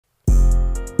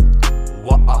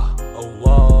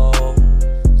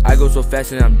go so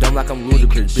fast and I'm dumb like I'm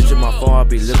Ludacris. Bitch in my phone, I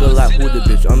be looking like who the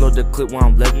bitch. Unload the clip while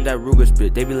I'm letting that Ruger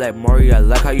spit. They be like, Mari, I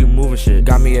like how you moving shit.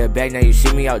 Got me a bag, now you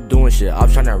see me out doing shit. I'm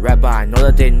tryna rap, but I know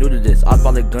that they new to this. I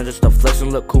bought a gun just to flex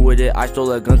and look cool with it. I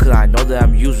stole a gun cause I know that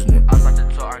I'm using it. I'm about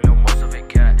to talk, I know most of it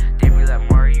cat. They be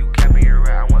like, Mari, you capping your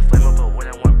rat. I went flame up, but when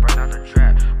it went burn out the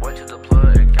trap. Went to the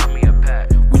plug and got me a pack.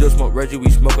 We don't smoke Reggie,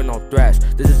 we smoking on thrash.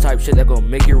 This is type shit that gon'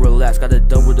 make you relax. Got a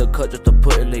double the cut just to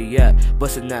put in the yap.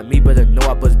 Bustin' at me, better know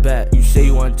I bust back. You say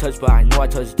you untouched, but I know I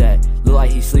touched that. Look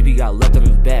like he sleep, he got left on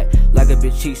his back. Like a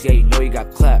bitch cheeks, yeah, you know he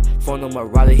got clapped. Phone on my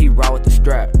rider, he ride with the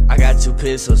strap. I got 2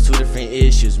 pistols, 2 different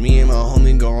issues. Me and my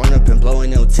homie gon' run up and blow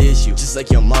in no tissue. Just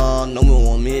like your mom, no one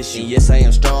won't miss you. And yes, I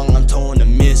am strong, I'm towing the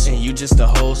mission. You just a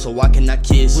hoe, so why can I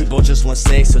kiss you? We both just want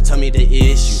sex, so tell me the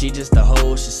issue. She just a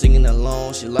hoe, she singing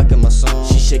along, she liking my song.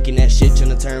 She shaking that shit,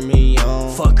 tryna turn me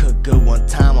on. Fuck her good one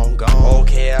time, I'm gone.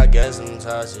 Okay, I guess I'm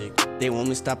toxic. They want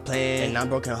me to stop playing, and I'm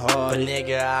broken hearted. But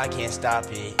nigga, I can't stop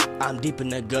it. I'm deep in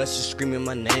the guts, just screaming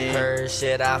my name. Her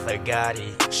shit, I forgot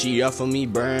it. She up for me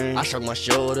burn, I shrug my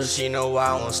shoulders. She know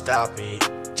I won't stop it.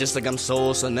 Just like I'm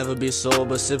sold, so never be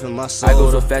sober, sipping my soda. I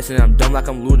go so fast and I'm dumb like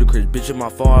I'm Ludacris. Bitch in my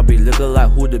phone, I be looking like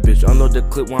who the bitch. Unload the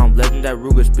clip while I'm letting that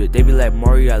Ruger spit. They be like,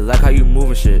 Mari, I like how you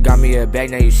moving shit. Got me a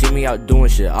bag, now you see me out doing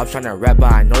shit. I'm tryna rap,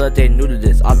 but I know that they new to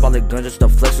this. I bought a gun just to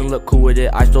flex and look cool with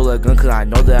it. I stole a gun cause I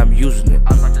know that I'm using it.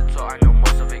 I'm about to talk, I know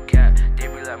most of it cat. They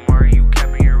be like, Mari, you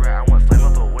capping your rat. I went flame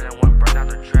up, but when it went burn out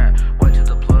the trap. Went to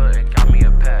the plug and got me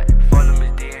a pack. Phone him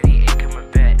is dead, he ain't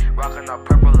coming back. Rockin' up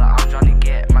purple like I'm Johnny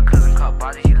Gat. My cousin caught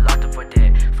body, he locked up for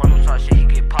that. Phone him talk shit, he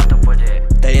get popped up for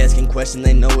that. They asking questions,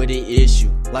 they know what the issue.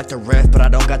 Like the ref, but I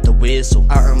don't got the whistle.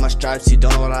 I earned my stripes, you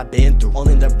don't know what I've been through.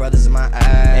 Only the brothers in my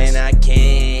eyes, and I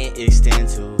can't extend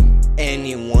to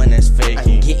anyone that's faking.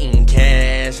 I'm getting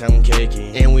cash, I'm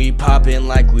kicking, and we popping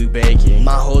like we baking.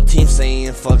 My whole team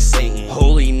saying fuck Satan.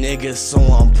 Holy niggas, so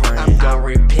I'm praying. I'm gon'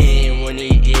 repent when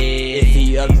he is. If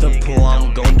he up the pool,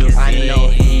 I'm gon' do it. I know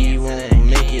he won't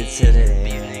make it to the end.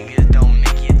 These niggas don't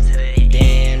make it to the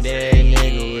end. Damn, that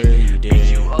nigga really did.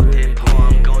 If you up that pool,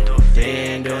 I'm gon' do it.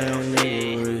 Damn, that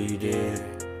nigga really did.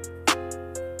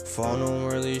 Phone don't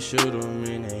really shoot him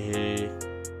in the head.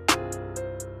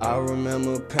 I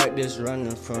remember practice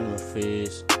running from the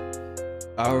face.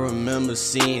 I remember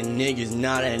seeing niggas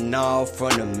nodding off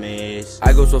from the mess.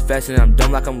 I go so fast and I'm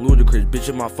dumb like I'm Ludacris. Bitch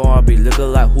in my phone, I be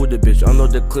looking like who the bitch.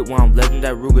 Unload the clip while I'm letting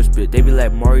that Ruger spit. They be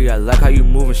like, Mari, I like how you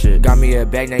moving shit. Got me a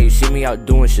bag, now you see me out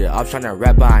doing shit. I'm tryna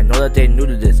rap, but I know that they new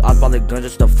to this. I bought a gun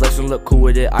just to flex and look cool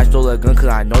with it. I stole a gun cause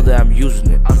I know that I'm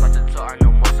using it. I'm about to